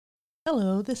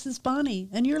Hello, this is Bonnie,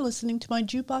 and you're listening to my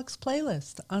Jukebox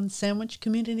playlist on Sandwich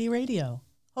Community Radio.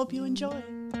 Hope you enjoy.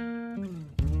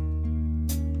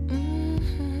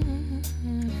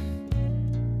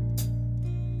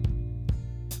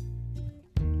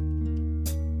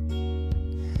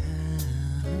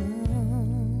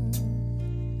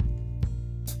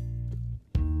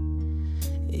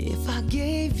 If I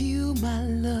gave you my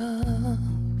love,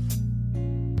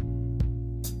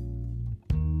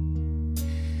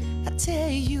 I tell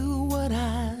you what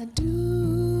I do,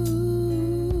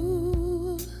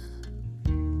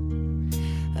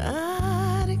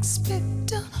 I'd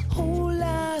expect a whole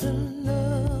lot of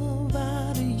love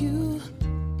out of you.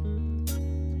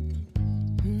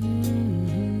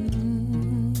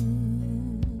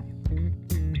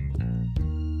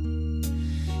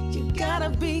 You gotta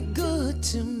be good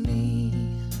to me.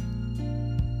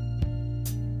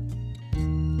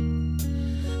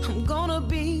 I'm gonna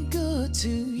be good to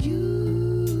you.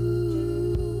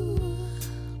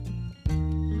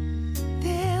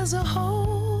 There's a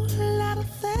whole lot of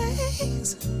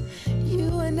things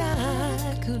you and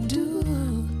I could do.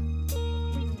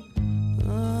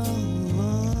 Oh,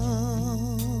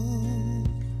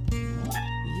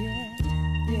 yeah,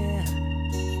 yeah.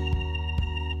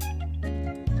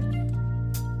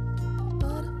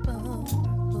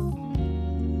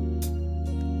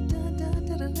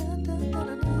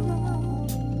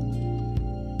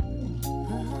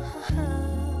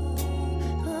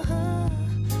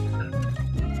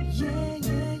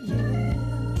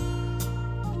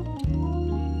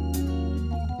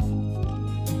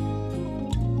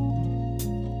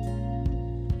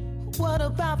 What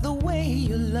about the way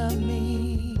you love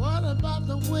me? What about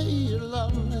the way you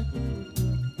love me?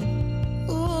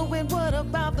 Ooh, and what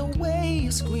about the way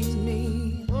you squeeze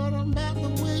me? What about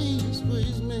the way you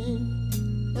squeeze me?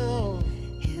 Oh,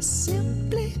 It's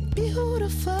simply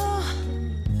beautiful.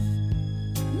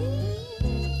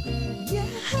 Yeah,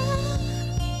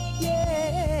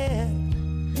 yeah.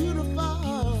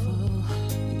 beautiful.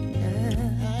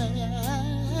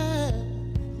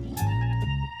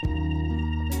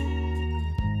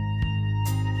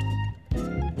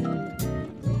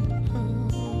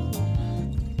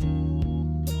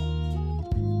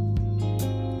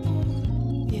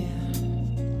 Yeah.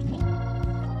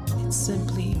 It's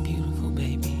simply beautiful,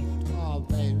 baby. Oh,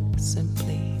 baby.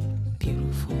 Simply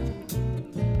beautiful.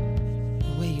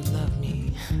 The way you love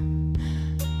me,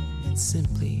 it's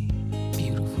simply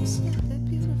beautiful.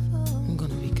 I'm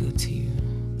gonna be good to you.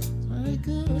 Very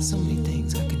good. There's so many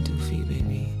things I can do for you,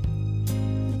 baby.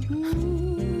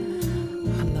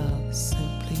 Our love is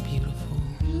simply beautiful.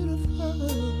 Beautiful.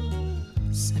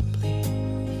 Simply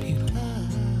beautiful.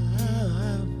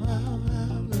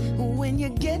 When you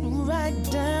get right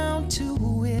down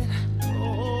to it.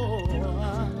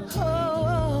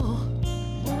 Oh,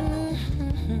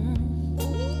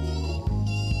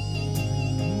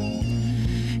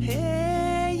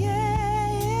 yeah,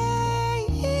 yeah,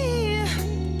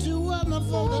 yeah. Too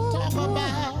wonderful to talk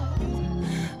about.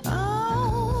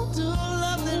 Oh, Too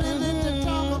lovely to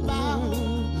talk about.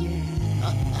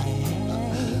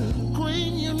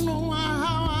 Queen, you know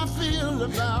how I feel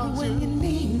about when you you.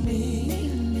 need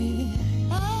me,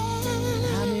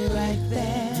 I'll be right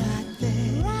there.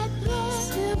 Right there.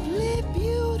 Simply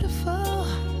beautiful.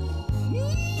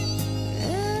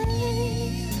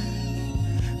 Hey.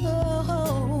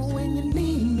 Oh, when you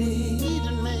need me,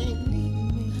 Needing me.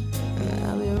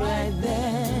 I'll be right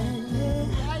there.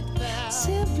 Right there.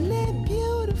 Simply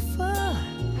beautiful.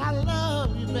 I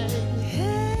love you, baby.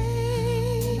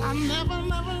 Hey. I never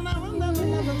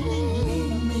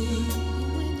leave me.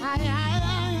 I.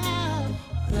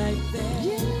 Right there.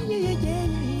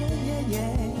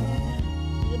 Yeah.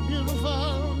 You're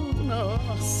beautiful. No.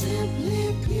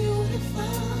 Simply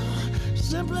beautiful.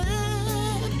 Simply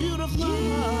beautiful.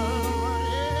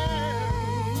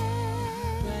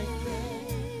 Right there.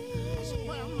 I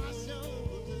swear my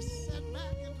soul to sit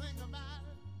back and think about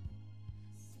it.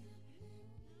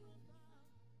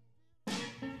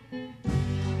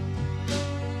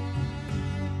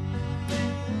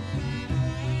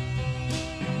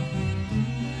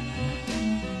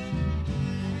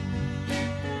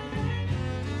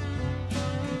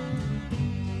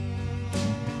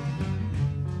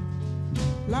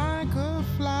 Like a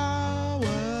flower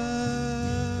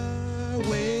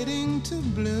waiting to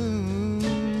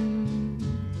bloom,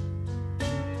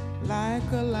 like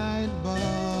a light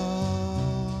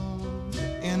bulb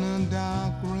in a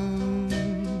dark room.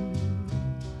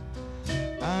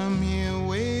 I'm here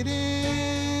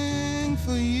waiting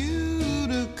for you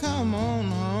to come on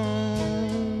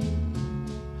home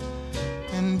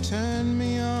and turn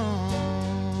me on.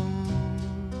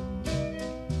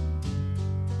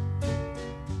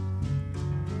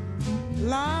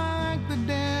 like the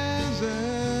desert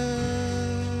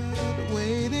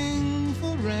waiting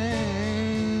for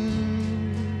rain,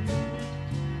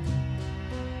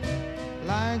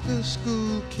 like a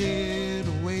school kid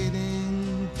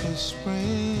waiting for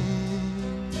spring.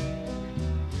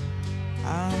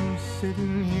 I'm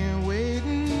sitting here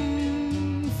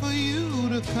waiting for you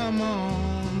to come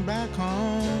on back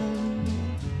home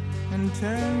and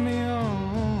turn me on.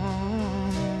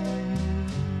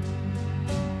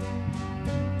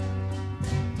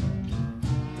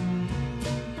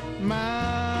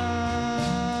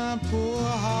 My poor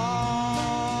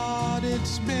heart,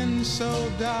 it's been so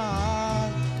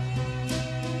dark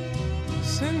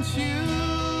since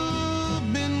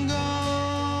you've been gone.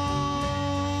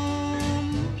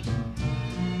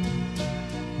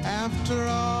 After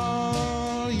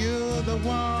all, you're the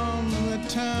one that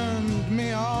turned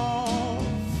me off.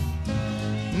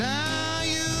 Now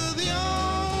you're the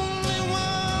only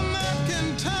one that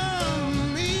can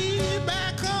turn me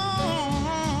back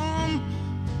on.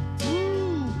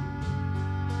 Ooh,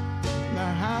 the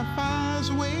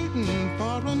hi-fi's waiting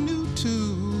for a new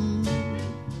tune,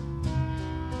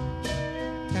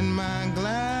 and my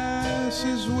glass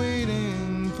is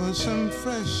waiting for some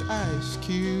fresh ice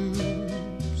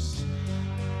cubes.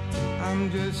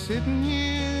 I'm just sitting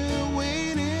here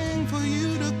waiting for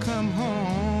you to come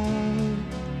home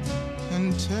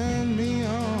and turn me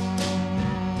on.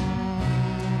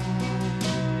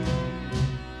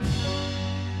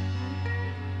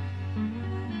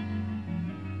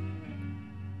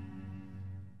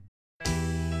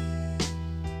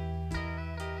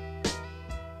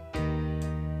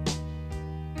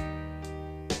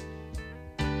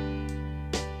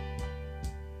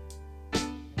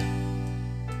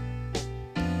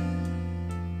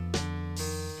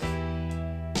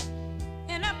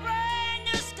 In a brand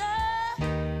new sky,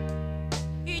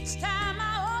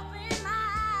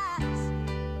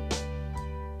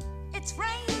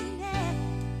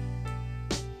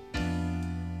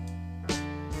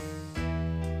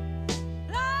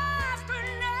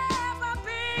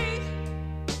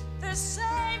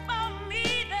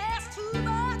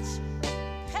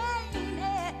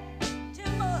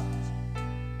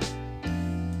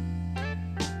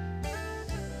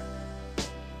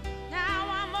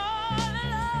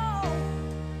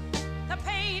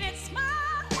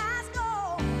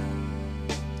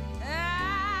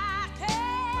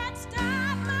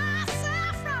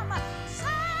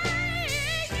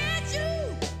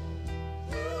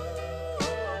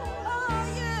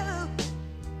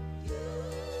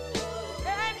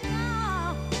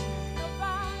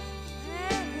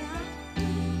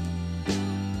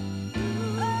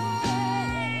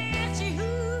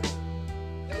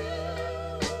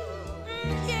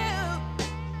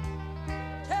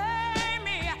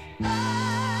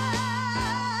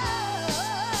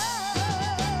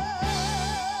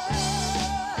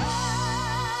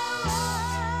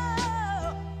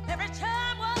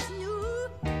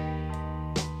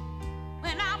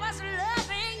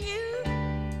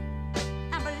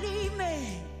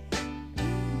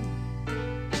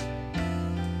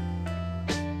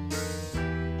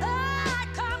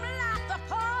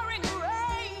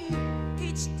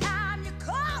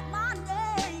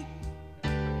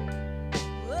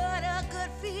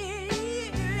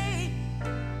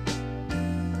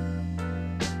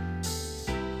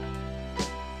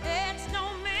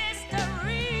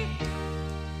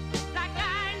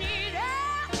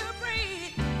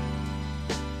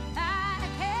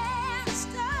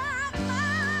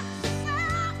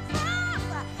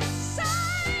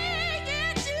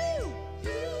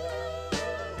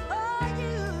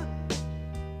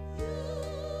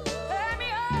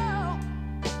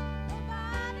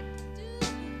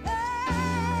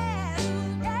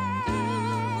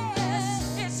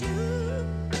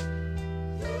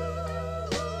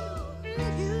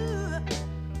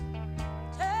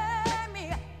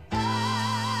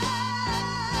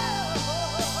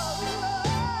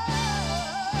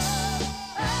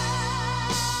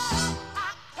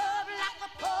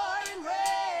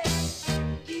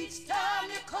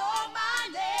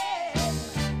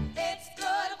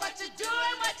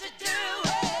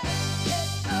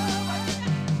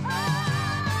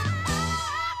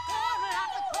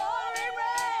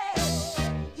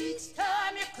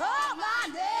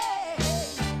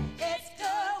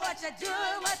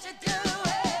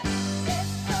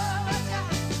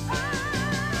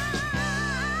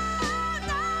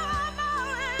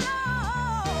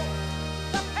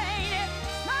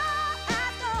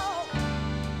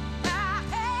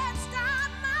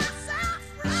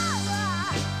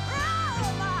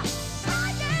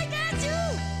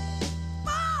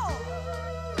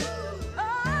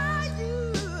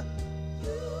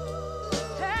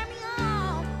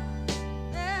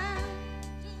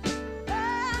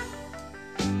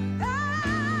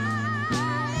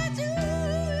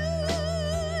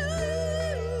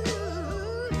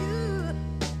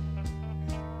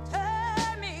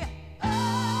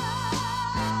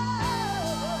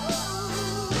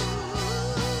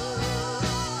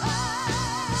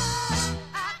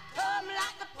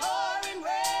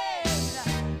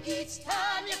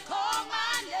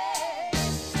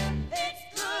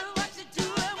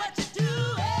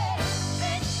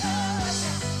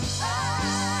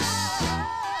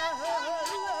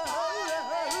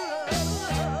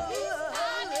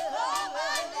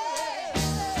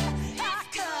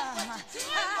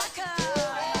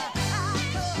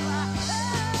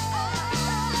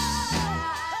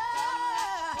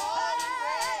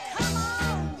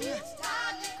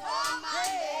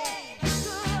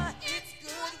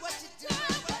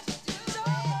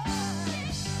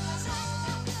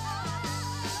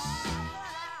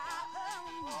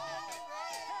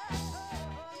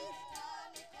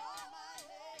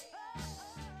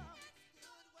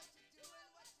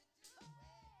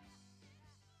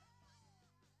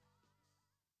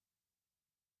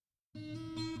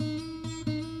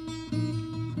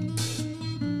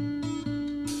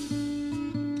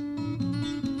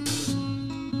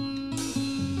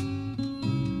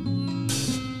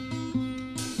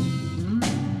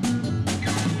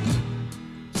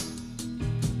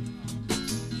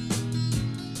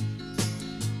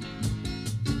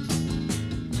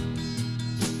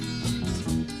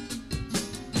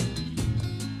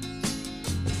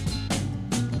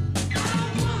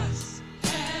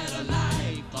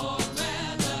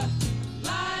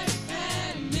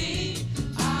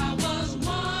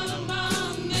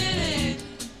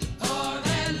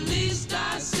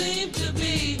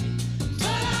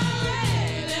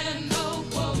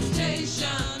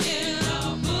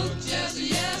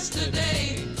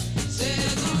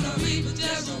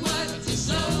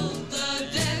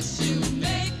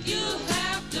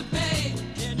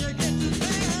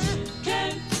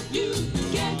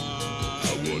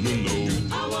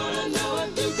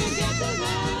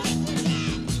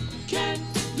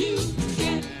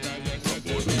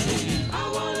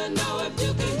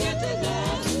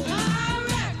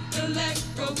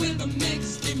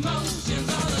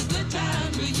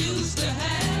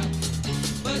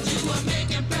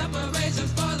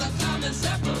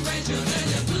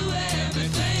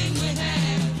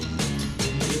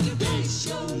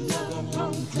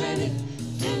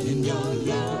 when your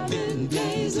loving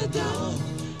days are done.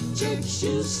 Church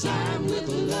shoes sign with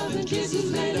love and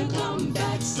kisses later come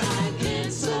back sign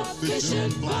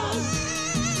insufficient funds.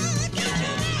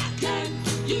 Can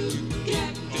you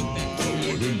get to that?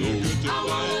 I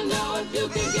wanna know if you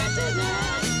can get to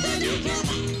that. Can you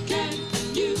get?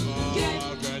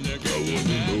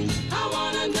 I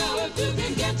wanna know if you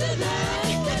can get to that.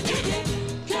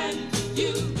 Can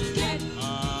you get?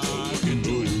 I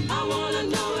wanna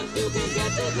know if you can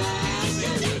get to that.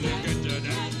 Can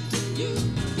you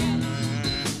get?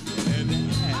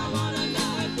 I wanna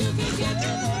know if you can get to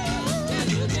that.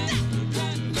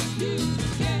 Can you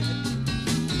get?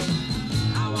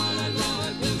 I wanna know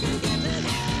if you can get to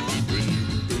that. When you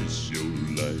base your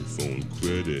life on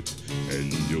credit and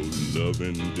your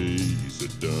loving days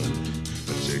are done,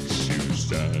 a check you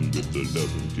sign with the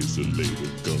loving kiss a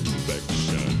later come back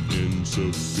shine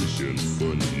insufficient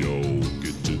fun. Y'all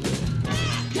get to that.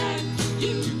 Can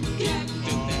you get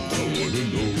to that?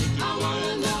 I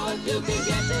wanna know if you can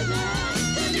get to that.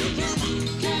 Can you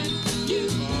get?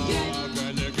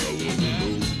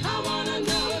 I wanna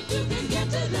know if you can get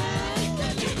to that.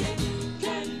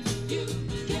 Can you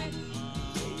get?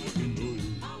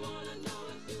 I wanna know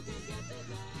if you can get to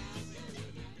that.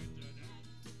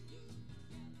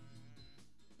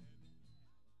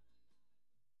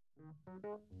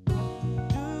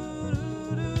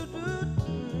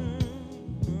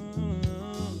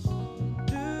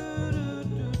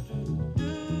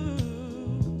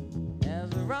 As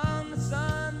around the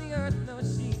sun, the earth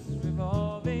knows she's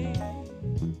revolving,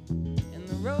 and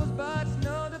the rosebuds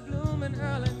know to bloom in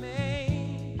early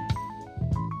May.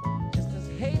 Just as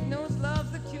hate knows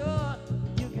love's the cure,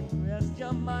 you can rest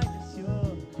your mind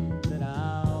assured that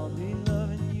I'll be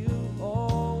loving you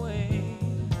always.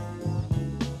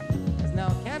 'Cause now I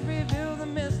can't reveal the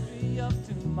mystery of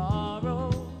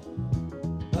tomorrow,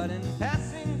 but in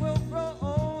passing we'll grow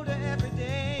older every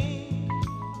day.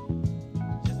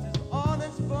 Just as all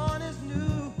that's born is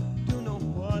new, you know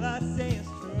what I say is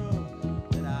true,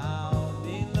 that I'll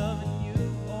be loving you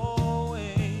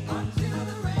always. Until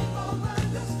the rainbow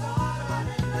burns the star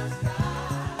in the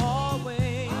sky.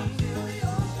 Always. Until the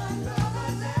ocean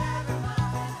covers every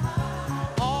mountain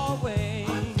high. Always.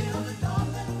 Until the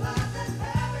dolphin flies and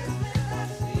carries me the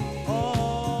sea.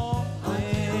 Always.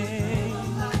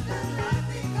 Life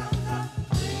becomes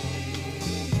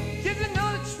complete. Did you know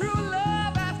that true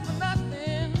love asks for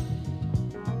nothing?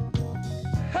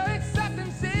 Her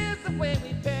acceptance is the way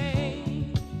we pay.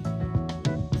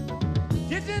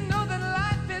 Did you know that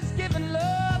life is giving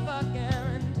love a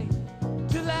guarantee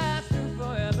to last through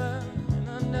forever and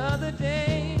another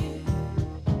day?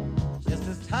 Just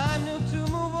as time knew to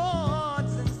move on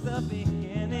since the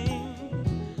beginning,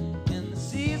 and the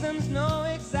seasons know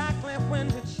exactly when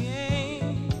to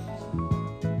change.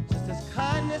 Just as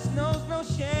kindness knows no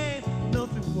shame, know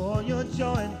through all your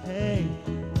joy and pain,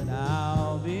 that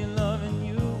I'll be loving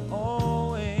you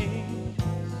always.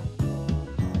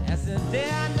 As the day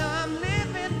I know I'm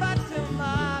living, but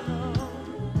tomorrow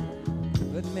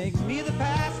could make me the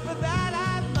past, but that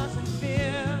I mustn't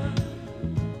fear.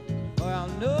 For I'll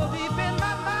know deep in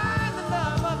my mind the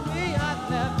love of me I've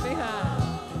left behind.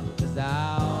 'Cause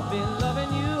I'll be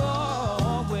loving you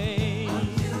always.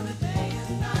 Until the day is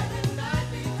night and night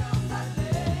becomes a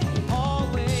day.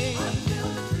 Always. Until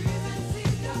the trees and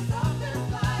seas go soft and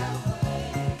fly away.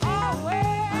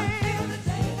 Always. Until the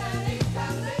day that each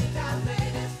time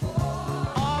made is for.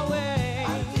 Always.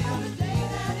 Until the day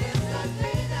that is the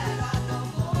day that I know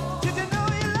more. Did you know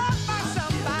you love my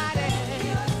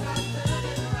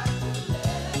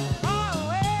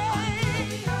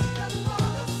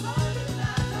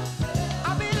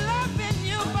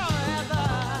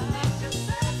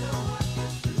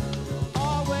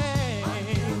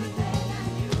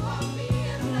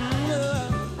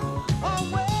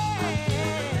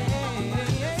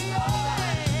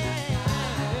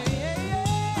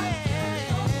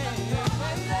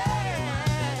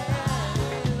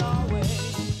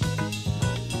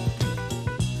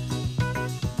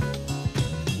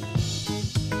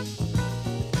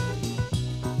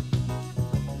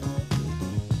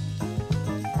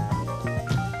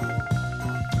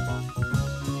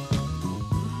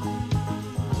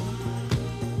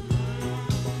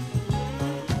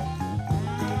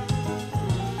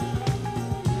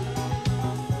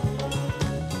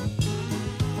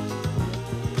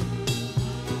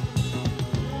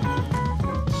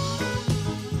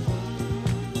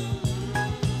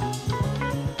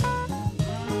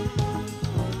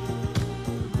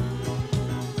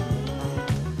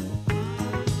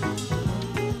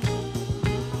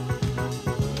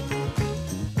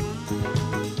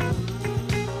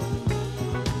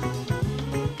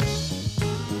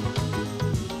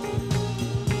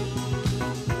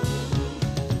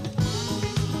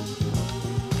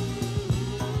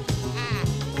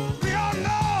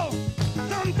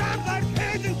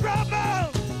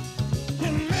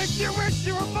make you wish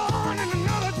you were born in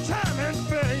another time and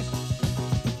space.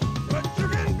 But you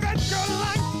can bet your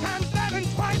life times that and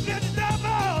twice its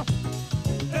double.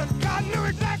 If God knew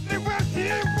exactly where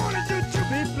He wanted you to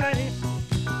be placed.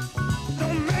 So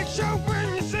make sure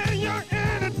when you say you're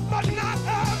in it, but not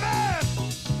of it,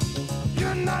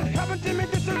 you're not helping to make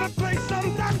this in a place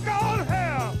sometimes called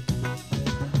hell.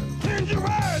 Change your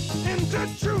words into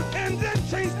truth and then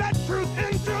change that truth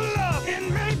into love.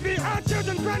 And maybe our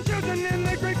children, grandchildren, and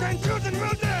their great-grandchildren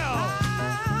will tell.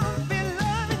 I'll be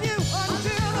loving you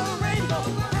until the rainbow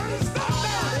burns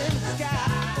down in the sky.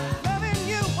 Loving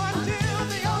you until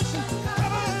the ocean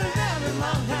covers every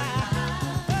mountain.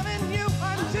 Loving you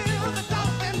until the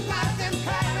dolphin flies and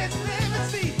pirates live at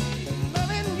sea.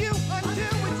 Loving you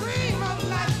until we dream of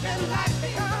life and life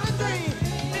becomes a dream.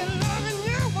 And loving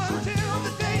you until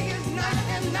the day is night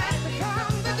and night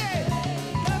becomes the day.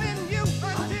 Loving you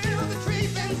until the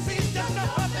trees and seas just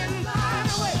up and fly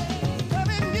away.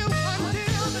 Loving you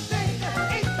until the day that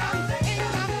 8 times 8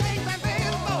 times 8 times 8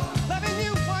 is more. Loving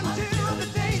you until the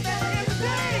day that is the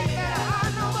day that I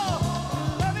know more.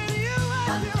 Loving you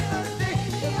until the day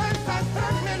the earth starts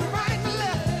turning right and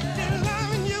left. And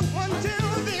loving you until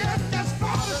the earth just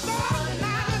falls apart and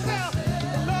not itself.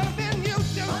 Loving you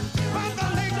till Mother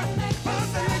Nature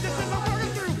says I'm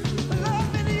working through.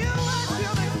 Loving you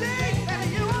until the day that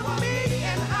you are me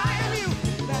and I am you.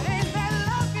 That ain't that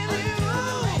loving you.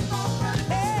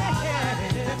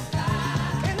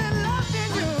 And then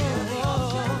loving you.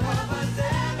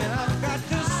 And I've got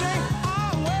to say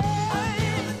always.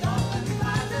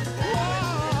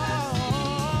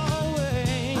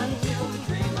 Until the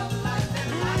dream of life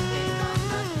and life becomes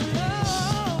a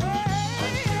dream.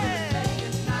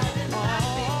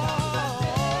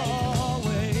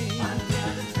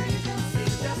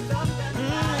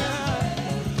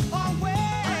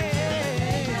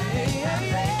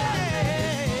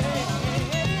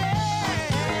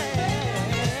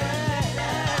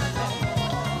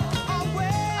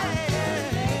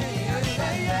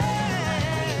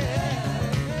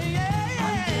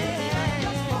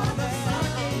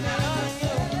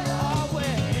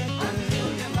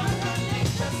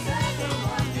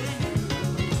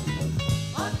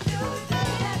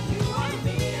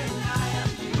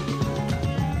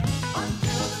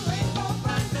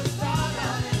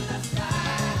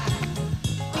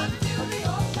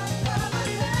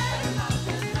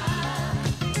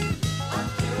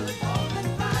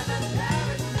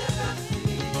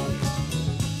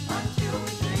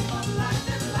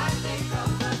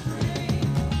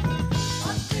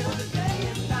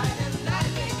 It's night and night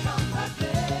becomes a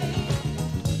day.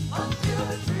 Until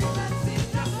the trees and seas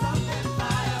just up and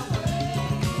fly away.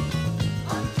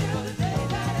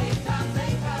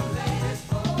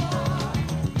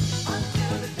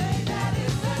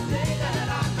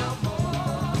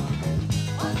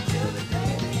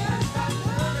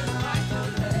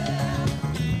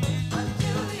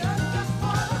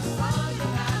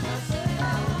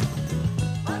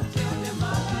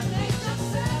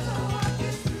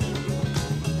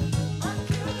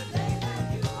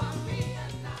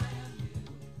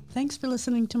 Thanks for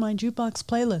listening to my jukebox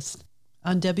playlist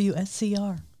on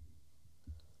WSCR.